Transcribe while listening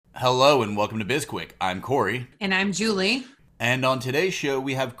Hello and welcome to BizQuick. I'm Corey. And I'm Julie. And on today's show,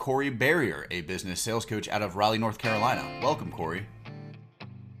 we have Corey Barrier, a business sales coach out of Raleigh, North Carolina. Welcome, Corey.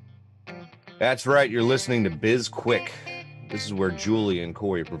 That's right. You're listening to BizQuick. This is where Julie and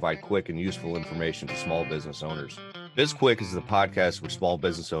Corey provide quick and useful information to small business owners. BizQuick is the podcast where small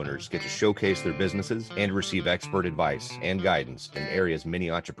business owners get to showcase their businesses and receive expert advice and guidance in areas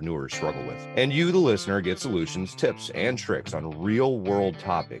many entrepreneurs struggle with. And you, the listener, get solutions, tips, and tricks on real-world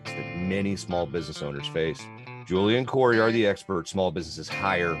topics that many small business owners face. Julie and Corey are the experts small businesses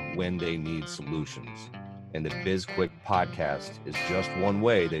hire when they need solutions. And the BizQuick podcast is just one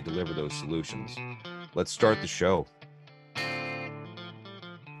way they deliver those solutions. Let's start the show.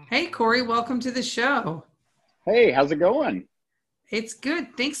 Hey, Corey, welcome to the show. Hey, how's it going? It's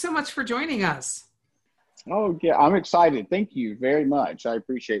good. Thanks so much for joining us. Oh, yeah, I'm excited. Thank you very much. I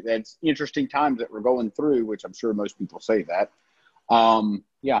appreciate that. It's interesting times that we're going through, which I'm sure most people say that.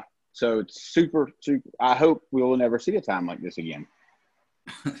 Yeah, so it's super. I hope we will never see a time like this again.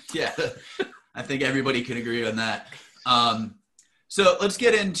 Yeah, I think everybody can agree on that. So let's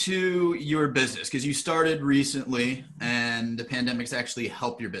get into your business because you started recently and the pandemic's actually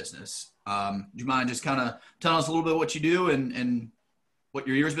helped your business. Do you mind just kind of telling us a little bit what you do and what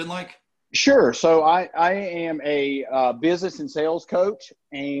your year's been like? Sure. So I am a business and sales coach,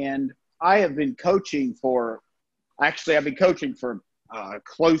 and I have been coaching I've been coaching for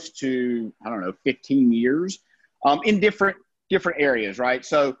close to, 15 years in different areas, right?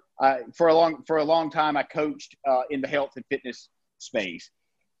 So for a long time, I coached in the health and fitness space,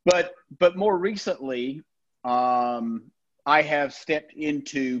 but more recently, I have stepped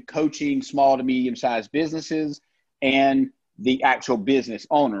into coaching small to medium-sized businesses and the actual business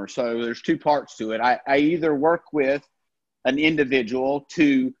owner. So there's two parts to it. I either work with an individual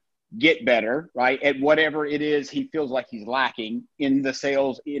to get better, right, at whatever it is he feels like he's lacking in the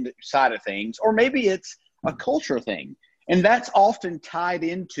sales side of things, or maybe it's a culture thing. And that's often tied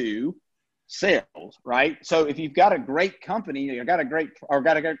into sales, right? So if you've got a great company, you've got a great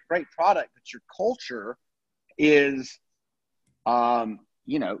product, but your culture is and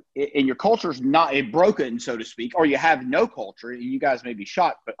your culture's not broken, so to speak, or you have no culture. You guys may be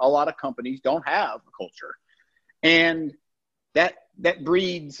shocked, but a lot of companies don't have a culture, and that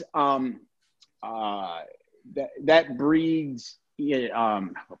breeds I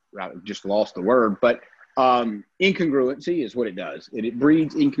just lost the word, but incongruency is what it does. It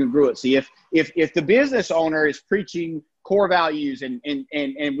breeds incongruency. If the business owner is preaching core values and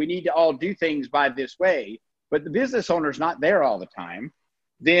we need to all do things by this way, but the business owner's not there all the time,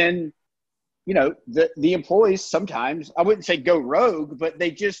 then, the employees sometimes, I wouldn't say go rogue, but they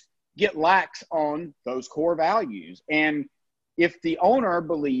just get lax on those core values. And if the owner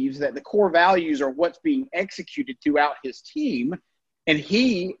believes that the core values are what's being executed throughout his team, and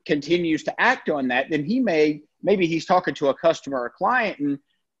he continues to act on that, then maybe he's talking to a customer or a client,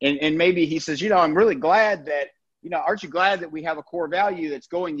 and maybe he says, I'm really glad that, aren't you glad that we have a core value that's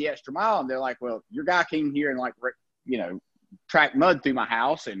going the extra mile? And they're like, well, your guy came here and tracked mud through my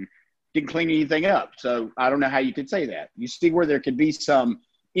house and didn't clean anything up. So I don't know how you could say that. You see where there could be some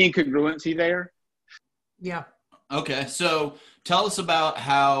incongruency there? Yeah. Okay. So tell us about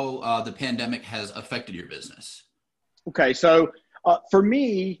how the pandemic has affected your business. Okay. So for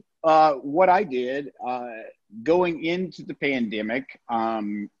me, what I did going into the pandemic,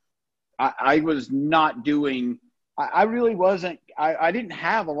 I was not doing – I really wasn't – I didn't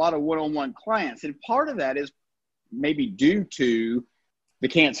have a lot of one-on-one clients. And part of that is maybe due to the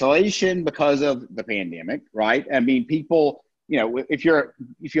cancellation because of the pandemic, right? I mean, people – if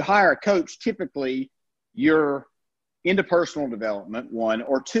you hire a coach, typically you're into personal development, one,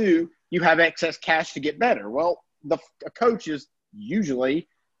 or two, you have excess cash to get better. Well, a coach is usually,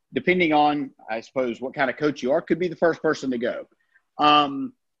 depending on, I suppose, what kind of coach you are, could be the first person to go.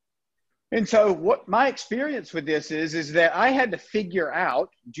 And so what my experience with this is that I had to figure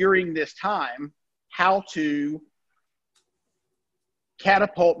out during this time how to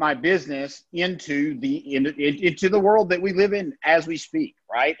catapult my business into the world that we live in as we speak,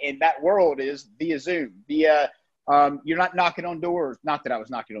 right? And that world is via Zoom, you're not knocking on doors. Not that I was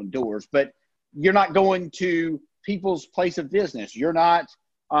knocking on doors, but you're not going to people's place of business. You're not,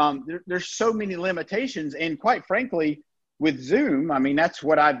 there's so many limitations. And quite frankly, with Zoom, I mean, that's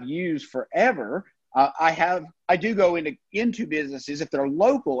what I've used forever. I do go into businesses if they're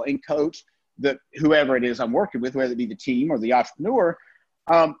local and coach whoever it is I'm working with, whether it be the team or the entrepreneur.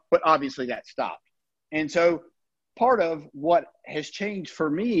 But obviously that stopped. And so part of what has changed for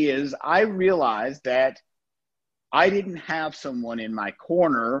me is I realized that I didn't have someone in my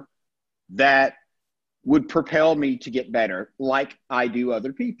corner that would propel me to get better like I do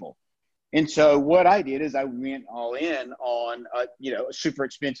other people. And so what I did is I went all in on, a super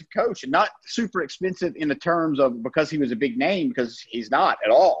expensive coach, and not super expensive in the terms of because he was a big name, because he's not at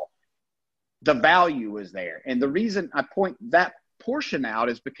all. The value was there. And the reason I point that portion out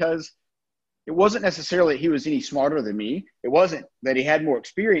is because it wasn't necessarily that he was any smarter than me. It wasn't that he had more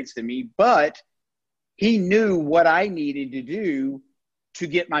experience than me, but he knew what I needed to do to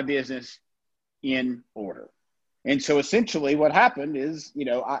get my business in order. And so essentially what happened is,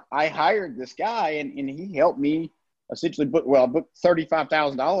 I hired this guy and he helped me essentially book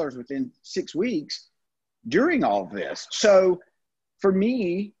 $35,000 within 6 weeks during all of this. So for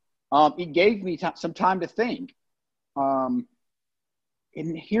me, it gave me some time to think. And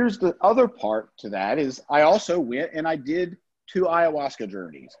here's the other part to that is I also went and I did 2 ayahuasca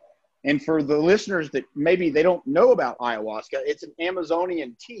journeys. And for the listeners that maybe they don't know about ayahuasca, it's an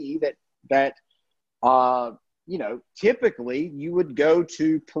Amazonian tea that typically you would go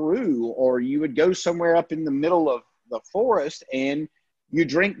to Peru, or you would go somewhere up in the middle of the forest and you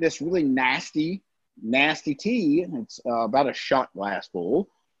drink this really nasty tea. It's about a shot glass full.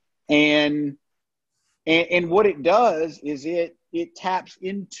 And what it does is it taps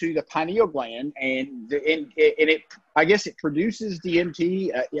into the pineal gland and it produces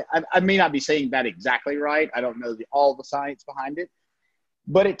DMT. I may not be saying that exactly right. I don't know all the science behind it,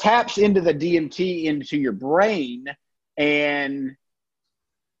 but it taps into the DMT into your brain, and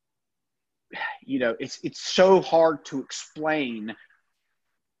it's so hard to explain.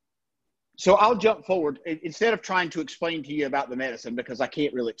 So I'll jump forward instead of trying to explain to you about the medicine, because I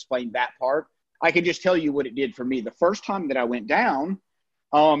can't really explain that part. I can just tell you what it did for me. The first time that I went down,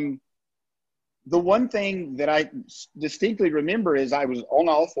 the one thing that I distinctly remember is I was on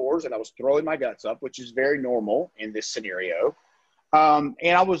all fours and I was throwing my guts up, which is very normal in this scenario. And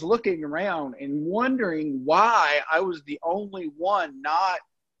I was looking around and wondering why I was the only one not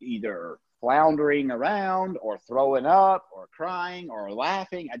either floundering around or throwing up or crying or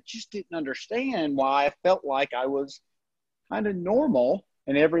laughing. I just didn't understand why I felt like I was kind of normal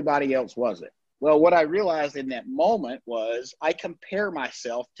and everybody else wasn't. Well, what I realized in that moment was I compare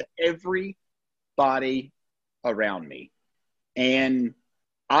myself to everybody around me. And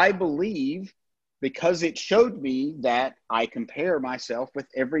I believe, because it showed me that I compare myself with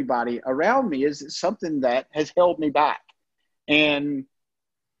everybody around me, is something that has held me back. And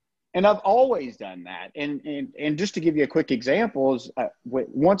I've always done that. And just to give you a quick example, is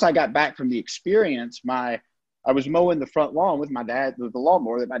once I got back from the experience, I was mowing the front lawn with my dad, with the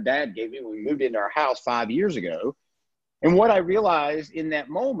lawnmower that my dad gave me when we moved into our house 5 years ago. And what I realized in that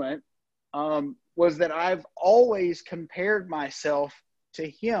moment was that I've always compared myself to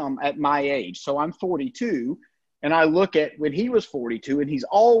him at my age. So I'm 42, and I look at when he was 42, and he's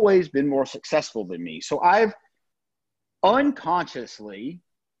always been more successful than me. So I've unconsciously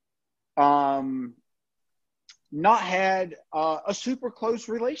not had a super close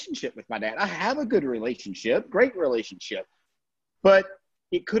relationship with my dad. I have a good relationship, great relationship, but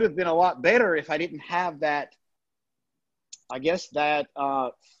it could have been a lot better if I didn't have that, I guess that,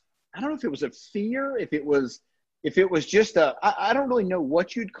 I don't know if it was a fear, if it was just I don't really know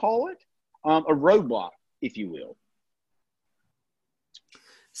what you'd call it, a roadblock, if you will.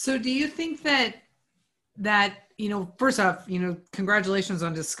 So do you think that, first off, congratulations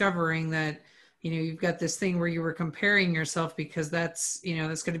on discovering that, you've got this thing where you were comparing yourself, because that's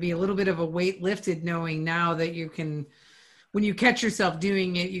going to be a little bit of a weight lifted, knowing now that you can, when you catch yourself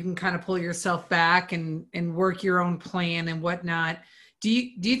doing it, you can kind of pull yourself back and work your own plan and whatnot. Do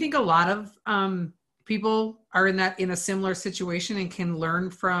you think a lot of people are in a similar situation and can learn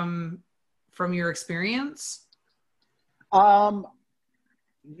from your experience?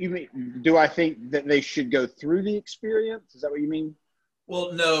 You mean, do I think that they should go through the experience? Is that what you mean?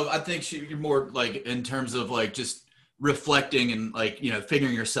 Well, no, I think you're more like in terms of like just reflecting and like,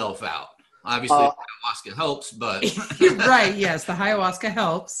 figuring yourself out. Obviously, ayahuasca helps, but right. Yes. The ayahuasca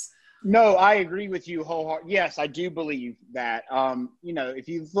helps. No, I agree with you wholeheartedly. Yes, I do believe that. If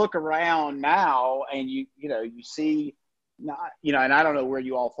you look around now and you see, and I don't know where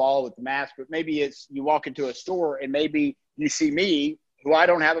you all fall with the mask, but maybe it's you walk into a store and maybe you see me who I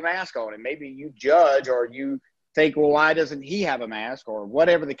don't have a mask on, and maybe you judge or you think, well, why doesn't he have a mask, or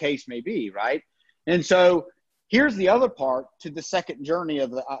whatever the case may be, right? And so here's the other part to the second journey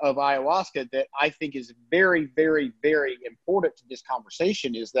of ayahuasca that I think is very, very, very important to this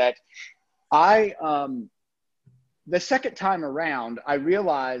conversation, is that the second time around, I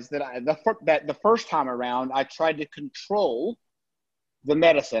realized that the first time around, I tried to control the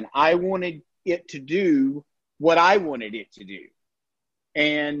medicine. I wanted it to do what I wanted it to do.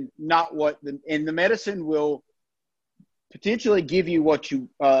 and not what and the medicine will potentially give you what you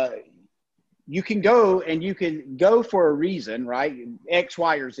can go for a reason, right? X,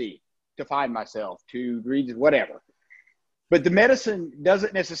 Y, or Z to find myself, to read whatever. But the medicine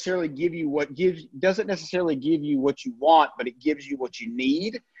doesn't necessarily give you what you want, but it gives you what you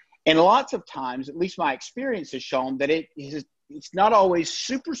need. And lots of times, at least my experience has shown that it's not always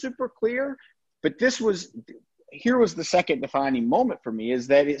super, super clear. But here was the second defining moment for me, is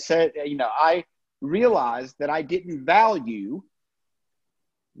that it said, I realized that I didn't value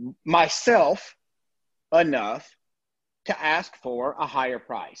myself enough to ask for a higher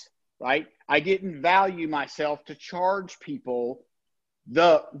price, right? I didn't value myself to charge people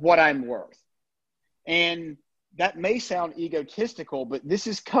what I'm worth. And that may sound egotistical, but this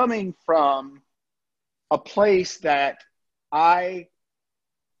is coming from a place that I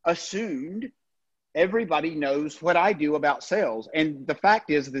assumed everybody knows what I do about sales. And the fact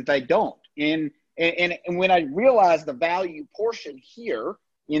is that they don't. And when I realized the value portion here,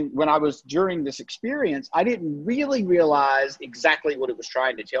 when I was during this experience, I didn't really realize exactly what it was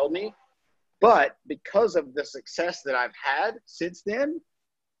trying to tell me. But because of the success that I've had since then,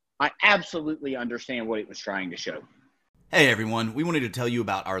 I absolutely understand what it was trying to show. Hey everyone, we wanted to tell you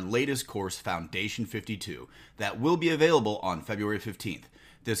about our latest course, Foundation 52, that will be available on February 15th.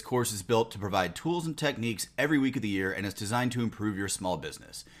 This course is built to provide tools and techniques every week of the year and is designed to improve your small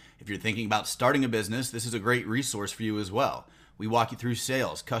business. If you're thinking about starting a business, this is a great resource for you as well. We walk you through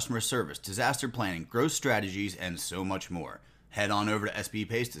sales, customer service, disaster planning, growth strategies, and so much more. Head on over to SB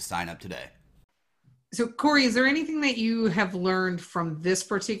Pace to sign up today. So Corey, is there anything that you have learned from this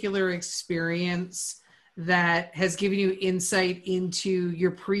particular experience that has given you insight into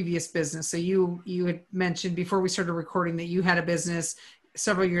your previous business? So you had mentioned before we started recording that you had a business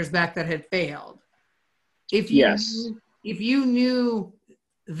several years back that had failed. If you knew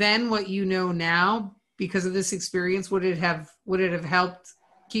then what you know now because of this experience, would it have helped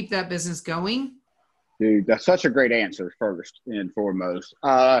keep that business going? Dude, that's such a great answer, first and foremost.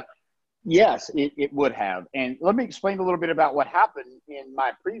 Yes, it would have. And let me explain a little bit about what happened in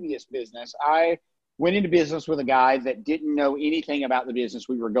my previous business. I went into business with a guy that didn't know anything about the business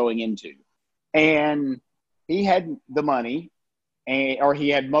we were going into. And he had the money, or he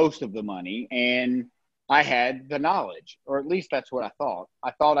had most of the money, and I had the knowledge, or at least that's what I thought.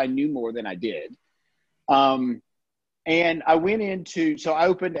 I thought I knew more than I did. And I I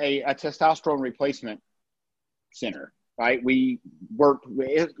opened a testosterone replacement center. Right, we worked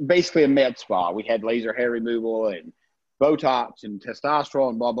basically a med spa. We had laser hair removal and Botox and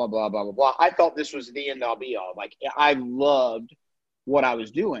testosterone, blah blah blah blah blah blah. I thought this was the end all be all. Like, I loved what I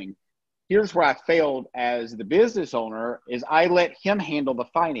was doing. Here's where I failed as the business owner: is I let him handle the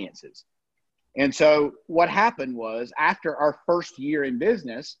finances. And so what happened was, after our first year in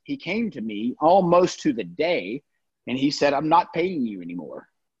business, he came to me almost to the day, and he said, "I'm not paying you anymore."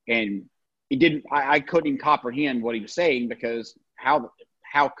 And I couldn't even comprehend what he was saying, because how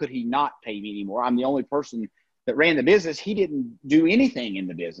could he not pay me anymore? I'm the only person that ran the business. He didn't do anything in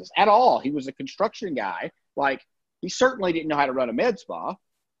the business at all. He was a construction guy. Like, he certainly didn't know how to run a med spa.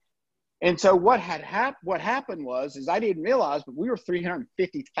 And so what happened was I didn't realize, but we were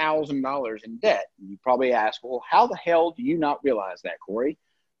 $350,000 in debt. And you probably ask, well, how the hell do you not realize that, Corey?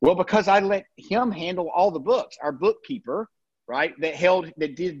 Well, because I let him handle all the books. Our bookkeeper, right,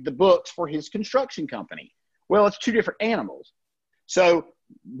 that did the books for his construction company. Well, it's two different animals. So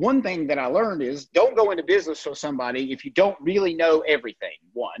one thing that I learned is, don't go into business with somebody if you don't really know everything,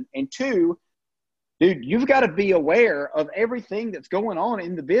 one. And two, dude, you've got to be aware of everything that's going on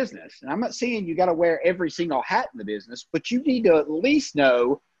in the business. And I'm not saying you got to wear every single hat in the business, but you need to at least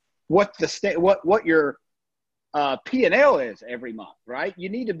know what your P&L is every month, right? You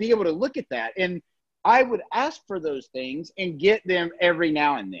need to be able to look at that. And I would ask for those things and get them every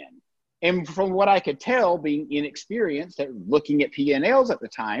now and then. And from what I could tell, being inexperienced at looking at P&Ls at the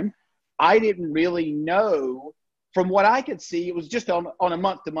time, I didn't really know. From what I could see, it was just on a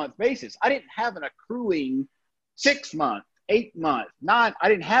month-to-month basis. I didn't have an accruing 6 month, 8 month, 9. I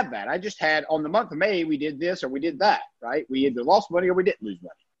didn't have that. I just had, on the month of May, we did this or we did that, right? We either lost money or we didn't lose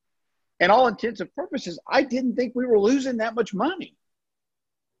money. And all intents and purposes, I didn't think we were losing that much money.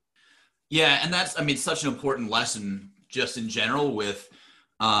 Yeah, and that's, such an important lesson just in general with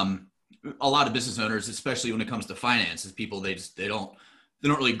a lot of business owners, especially when it comes to finances. People, they don't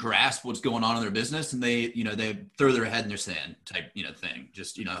really grasp what's going on in their business, and they throw their head in their sand type thing.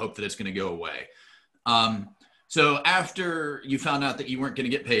 Just hope that it's going to go away. So after you found out that you weren't going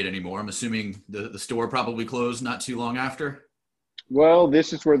to get paid anymore, I'm assuming the store probably closed not too long after. Well,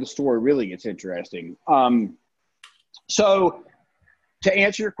 this is where the story really gets interesting. So To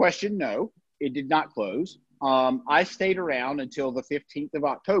answer your question, no, it did not close. I stayed around until the 15th of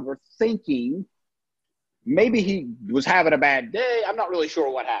October thinking maybe he was having a bad day. I'm not really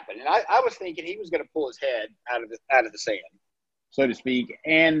sure what happened. And I was thinking he was going to pull his head out of the sand, so to speak.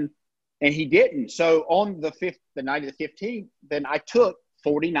 And he didn't. So on the night of the 15th, then I took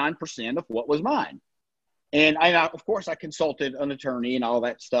 49% of what was mine. And of course, I consulted an attorney and all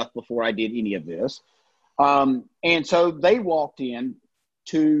that stuff before I did any of this. And so they walked in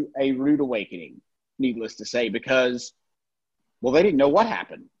to a rude awakening, needless to say, because, well, they didn't know what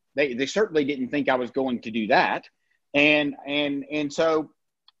happened. They certainly didn't think I was going to do that. And so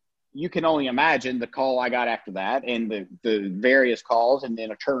you can only imagine the call I got after that and the various calls and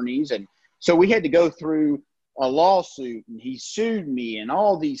then attorneys. And so we had to go through a lawsuit, and he sued me and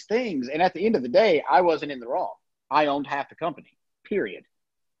all these things. And at the end of the day, I wasn't in the wrong. I owned half the company, period.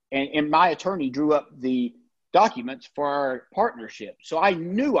 And my attorney drew up the documents for our partnership. So I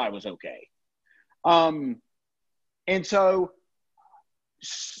knew I was okay. And so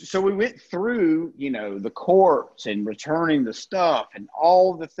we went through, the courts and returning the stuff and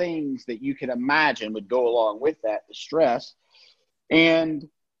all the things that you could imagine would go along with that, the stress. And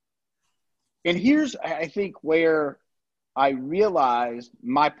here's, I think, where I realized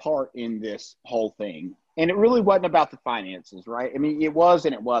my part in this whole thing. And it really wasn't about the finances, right? I mean, it was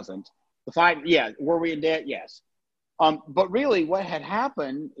and it wasn't. Were we in debt? Yes. But really what had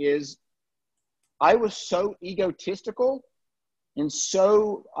happened is I was so egotistical and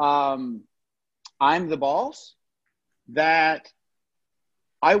so I'm the boss that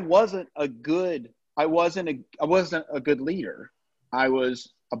I wasn't a good leader. I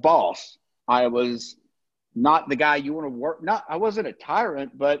was a boss. I was not the guy you want to work. I wasn't a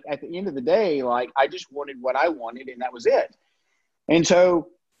tyrant, but at the end of the day, I just wanted what I wanted, and that was it. And so,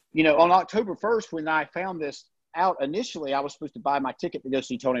 on October 1st, when I found this out initially, I was supposed to buy my ticket to go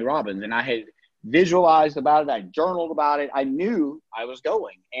see Tony Robbins, and I had visualized about it. I journaled about it. I knew I was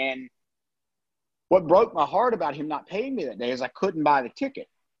going. And what broke my heart about him not paying me that day is I couldn't buy the ticket.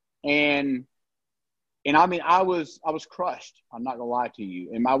 And I mean, I was crushed. I'm not going to lie to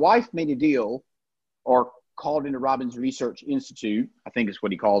you. And my wife made a deal, or called into Robbins Research Institute, I think is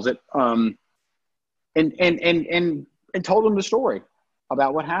what he calls it, and told him the story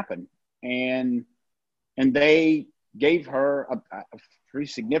about what happened. And they gave her a pretty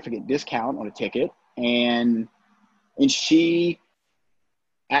significant discount on a ticket. And she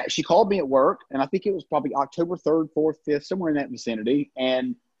called me at work, and I think it was probably October 3rd, 4th, 5th, somewhere in that vicinity.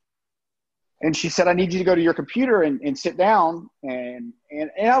 And she said, I need you to go to your computer and sit down. And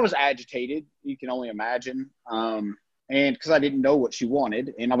I was agitated. You can only imagine. And because I didn't know what she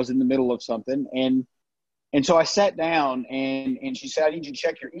wanted, and I was in the middle of something. And so I sat down, and she said, I need you to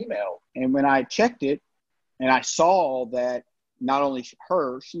check your email. And when I checked it, and I saw that not only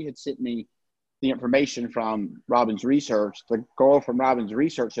she had sent me the information from Robbins Research, the girl from Robbins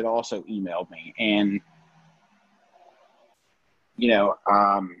Research had also emailed me. And,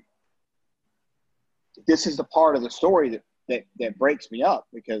 this is the part of the story that breaks me up,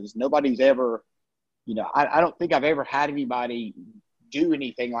 because nobody's ever, I don't think I've ever had anybody do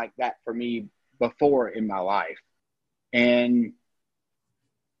anything like that for me before in my life. And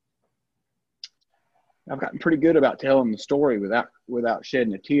I've gotten pretty good about telling the story without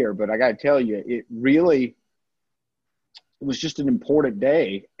shedding a tear, but I got to tell you, it was just an important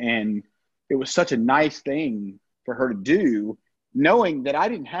day. And it was such a nice thing for her to do, knowing that I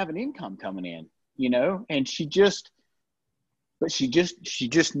didn't have an income coming in. And she just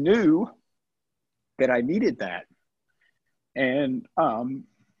knew that I needed that. And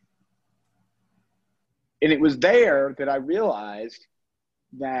it was there that I realized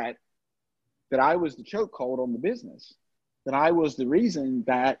that I was the chokehold on the business, that I was the reason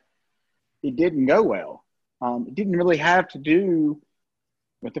that it didn't go well. It didn't really have to do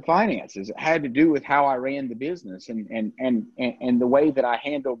with the finances. It had to do with how I ran the business and the way that I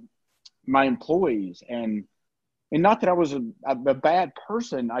handled my employees, and not that I was a bad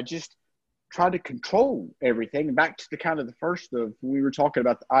person. I just tried to control everything. And back to the kind of the first of, we were talking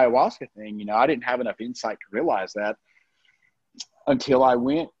about the ayahuasca thing, I didn't have enough insight to realize that until I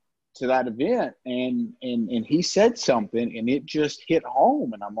went to that event and he said something, and it just hit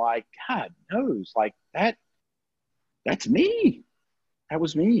home. And I'm like, God knows, that's me. That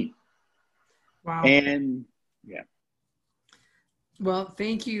was me. Wow. And yeah. Well,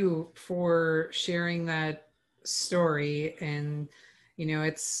 thank you for sharing that story. And,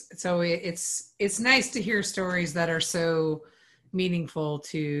 it's nice to hear stories that are so meaningful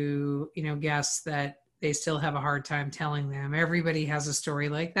to, guests that they still have a hard time telling them. Everybody has a story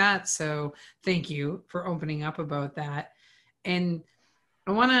like that. So thank you for opening up about that. And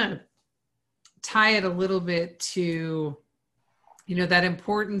I want to tie it a little bit to, that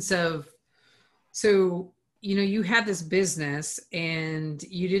importance of, so, you had this business and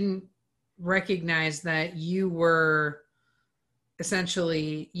you didn't recognize that you were the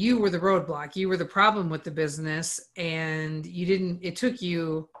roadblock, you were the problem with the business, and it took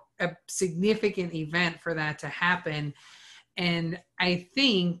you a significant event for that to happen. And I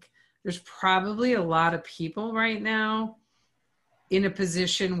think there's probably a lot of people right now in a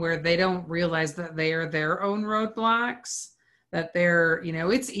position where they don't realize that they are their own roadblocks, that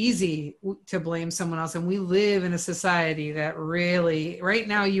it's easy to blame someone else. And we live in a society that really, right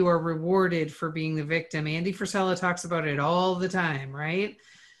now, you are rewarded for being the victim. Andy Frisella talks about it all the time, right?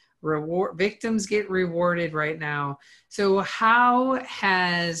 Victims get rewarded right now. So how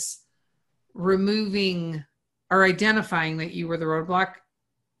has removing or identifying that you were the roadblock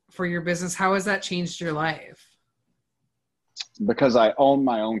for your business, how has that changed your life? Because I own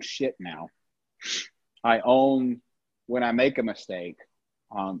my own shit now. I own when I make a mistake.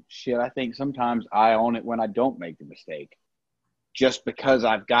 I think sometimes I own it when I don't make the mistake. Just because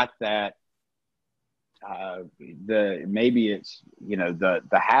I've got that, maybe it's, the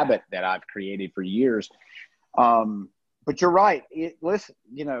habit that I've created for years. But you're right. Listen,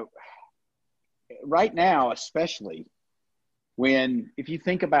 right now, especially if you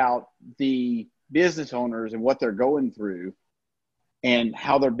think about the business owners and what they're going through and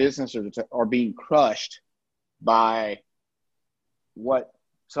how their businesses are being crushed by what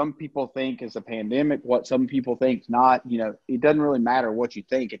some people think is a pandemic, what some people think is not, it doesn't really matter what you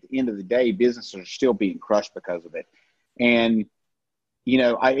think. At the end of the day, businesses are still being crushed because of it. And,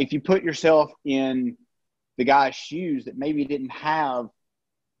 if you put yourself in the guy's shoes that maybe didn't have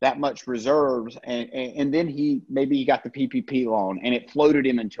that much reserves, and then he got the PPP loan and it floated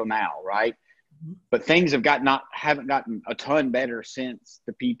him until now, right? Mm-hmm. But things haven't gotten a ton better since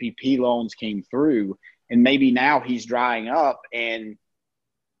the PPP loans came through, and maybe now he's drying up, and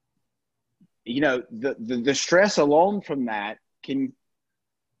the stress alone from that the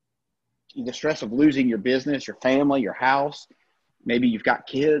stress of losing your business, your family, your house, maybe you've got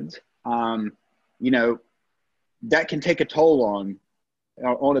kids, that can take a toll on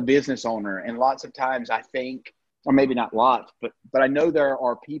a business owner. And lots of times I think, or maybe not lots, but I know there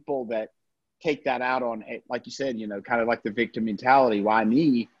are people that take that out on, like you said, kind of like the victim mentality. Why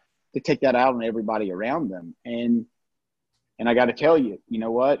me? They take that out on everybody around them. And I got to tell you, you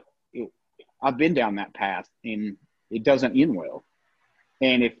know what? I've been down that path, and it doesn't end well.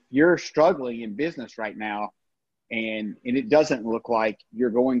 And if you're struggling in business right now and it doesn't look like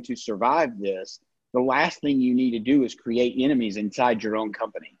you're going to survive this, the last thing you need to do is create enemies inside your own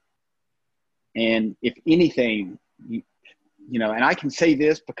company. And if anything, and I can say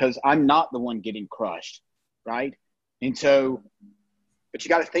this because I'm not the one getting crushed, right? And so, but you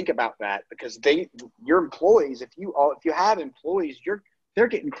got to think about that, because your employees, if you have employees, they're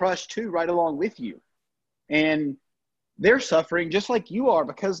getting crushed too, right along with you. And they're suffering just like you are,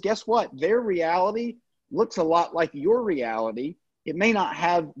 because guess what? Their reality looks a lot like your reality. It may not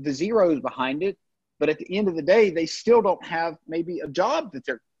have the zeros behind it, but at the end of the day, they still don't have maybe a job that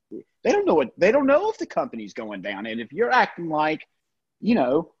they don't know if the company's going down. And if you're acting like,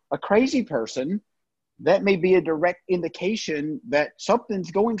 a crazy person, that may be a direct indication that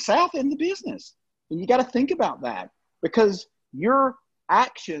something's going south in the business. And you got to think about that, because your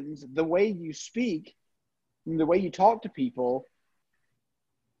actions, the way you speak, and the way you talk to people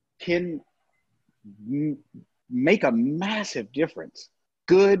can make a massive difference,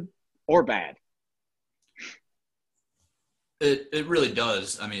 good or bad. It really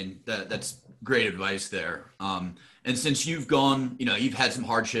does. I mean, that's great advice there. And since you've gone, you've had some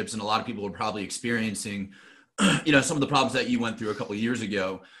hardships, and a lot of people are probably experiencing, some of the problems that you went through a couple of years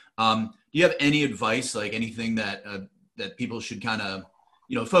ago. Do you have any advice, like anything that people should kind of,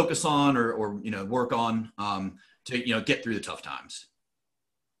 focus on or work on to, get through the tough times?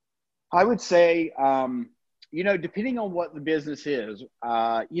 I would say, depending on what the business is,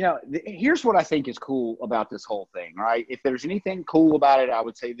 here's what I think is cool about this whole thing, right? If there's anything cool about it, I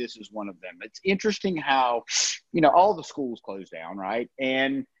would say this is one of them. It's interesting how, all the schools closed down, right?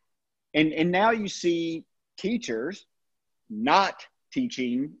 And now you see teachers not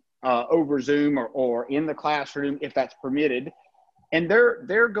teaching over Zoom or in the classroom, if that's permitted. And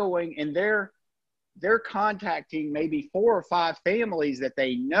they're going and they're contacting maybe 4 or 5 families that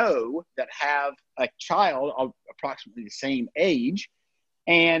they know that have a child of approximately the same age.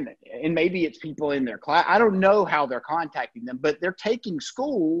 And maybe it's people in their class. I don't know how they're contacting them, but they're taking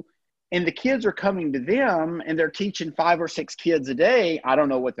school and the kids are coming to them and they're teaching 5 or 6 kids a day. I don't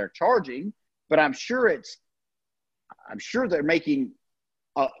know what they're charging, but I'm sure they're making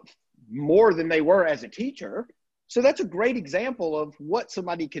more than they were as a teacher. So that's a great example of what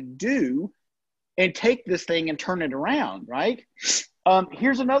somebody could do and take this thing and turn it around, right?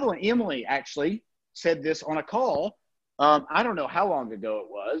 Here's another one. Emily actually said this on a call. I don't know how long ago it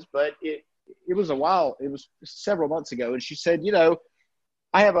was, but it was a while. It was several months ago. And she said, you know,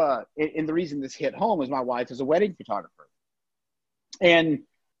 I have and the reason this hit home is my wife is a wedding photographer. And,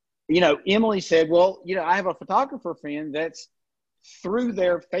 you know, Emily said, well, you know, I have a photographer friend that's through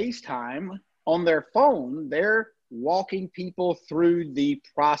their FaceTime on their phone, they're walking people through the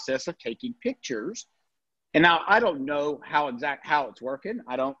process of taking pictures. And now I don't know how it's working.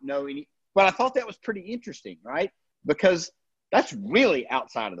 I don't know but I thought that was pretty interesting, right? Because that's really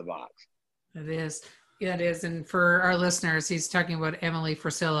outside of the box. It is. Yeah, it is. And for our listeners, he's talking about Emily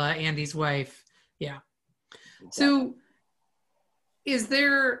Frisilla, Andy's wife. Yeah. So is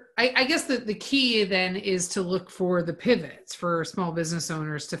there, I guess the key then is to look for the pivots for small business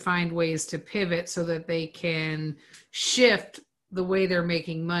owners, to find ways to pivot so that they can shift the way they're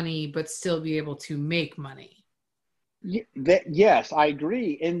making money, but still be able to make money. Yes, I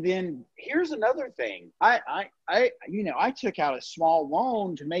agree. And then here's another thing. I took out a small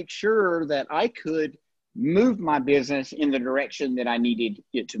loan to make sure that I could move my business in the direction that I needed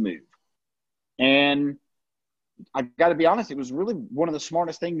it to move. And I've got to be honest, it was really one of the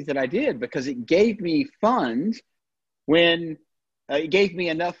smartest things that I did, because it gave me funds it gave me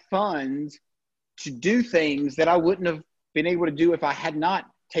enough funds to do things that I wouldn't have been able to do if I had not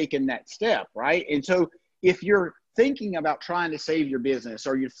taken that step, right? And so if you're thinking about trying to save your business,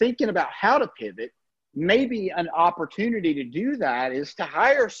 or you're thinking about how to pivot, maybe an opportunity to do that is to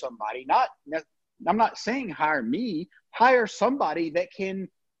hire somebody. I'm not saying hire me, hire somebody that can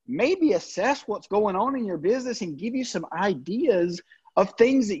maybe assess what's going on in your business and give you some ideas of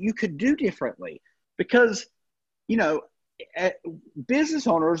things that you could do differently. Because, you know, business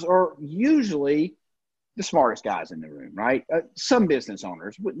owners are usually the smartest guys in the room, right? Some business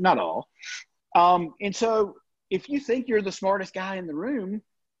owners, but not all. And so if you think you're the smartest guy in the room,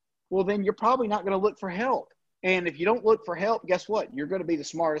 well, then you're probably not going to look for help. And if you don't look for help, guess what? You're going to be the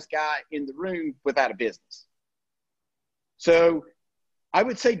smartest guy in the room without a business. So I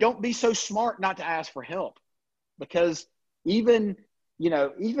would say don't be so smart not to ask for help, because even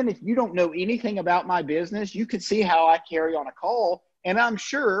if you don't know anything about my business, you could see how I carry on a call. And I'm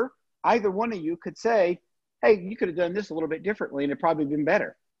sure either one of you could say, hey, you could have done this a little bit differently and it probably been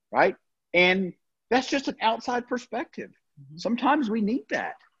better, right? And that's just an outside perspective. Sometimes we need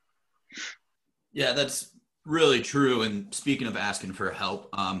that. Yeah, that's really true. And speaking of asking for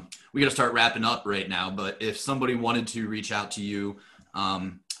help, we got to start wrapping up right now. But if somebody wanted to reach out to you,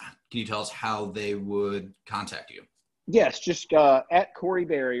 can you tell us how they would contact you? Yes, just at Corey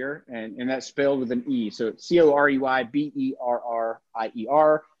Berrier, and that's spelled with an E. So it's COREYBERRIER.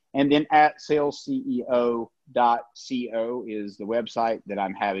 And then at salesceo.co is the website that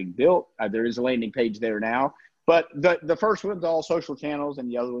I'm having built. There is a landing page there now. But the first one's all social channels,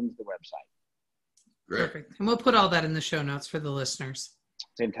 and the other one's the website. Great. Perfect. And we'll put all that in the show notes for the listeners.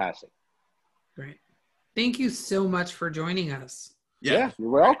 Fantastic. Great. Thank you so much for joining us. Yeah, you're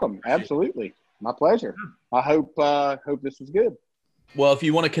welcome. Absolutely. My pleasure. I hope this was good. Well, if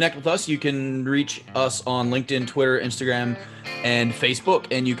you want to connect with us, you can reach us on LinkedIn, Twitter, Instagram, and Facebook.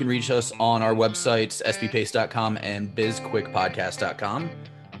 And you can reach us on our websites, sbpace.com and bizquickpodcast.com.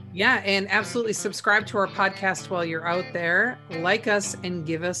 Yeah, and absolutely subscribe to our podcast while you're out there. Like us and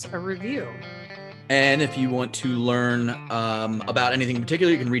give us a review. And if you want to learn about anything in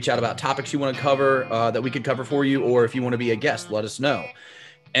particular, you can reach out about topics you want to cover that we could cover for you. Or if you want to be a guest, let us know.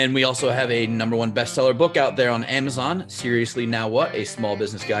 And we also have a #1 bestseller book out there on Amazon, Seriously Now What? A Small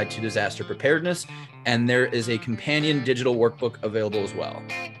Business Guide to Disaster Preparedness. And there is a companion digital workbook available as well.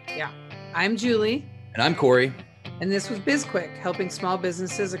 Yeah. I'm Julie. And I'm Corey. And this was BizQuick, helping small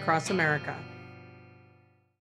businesses across America.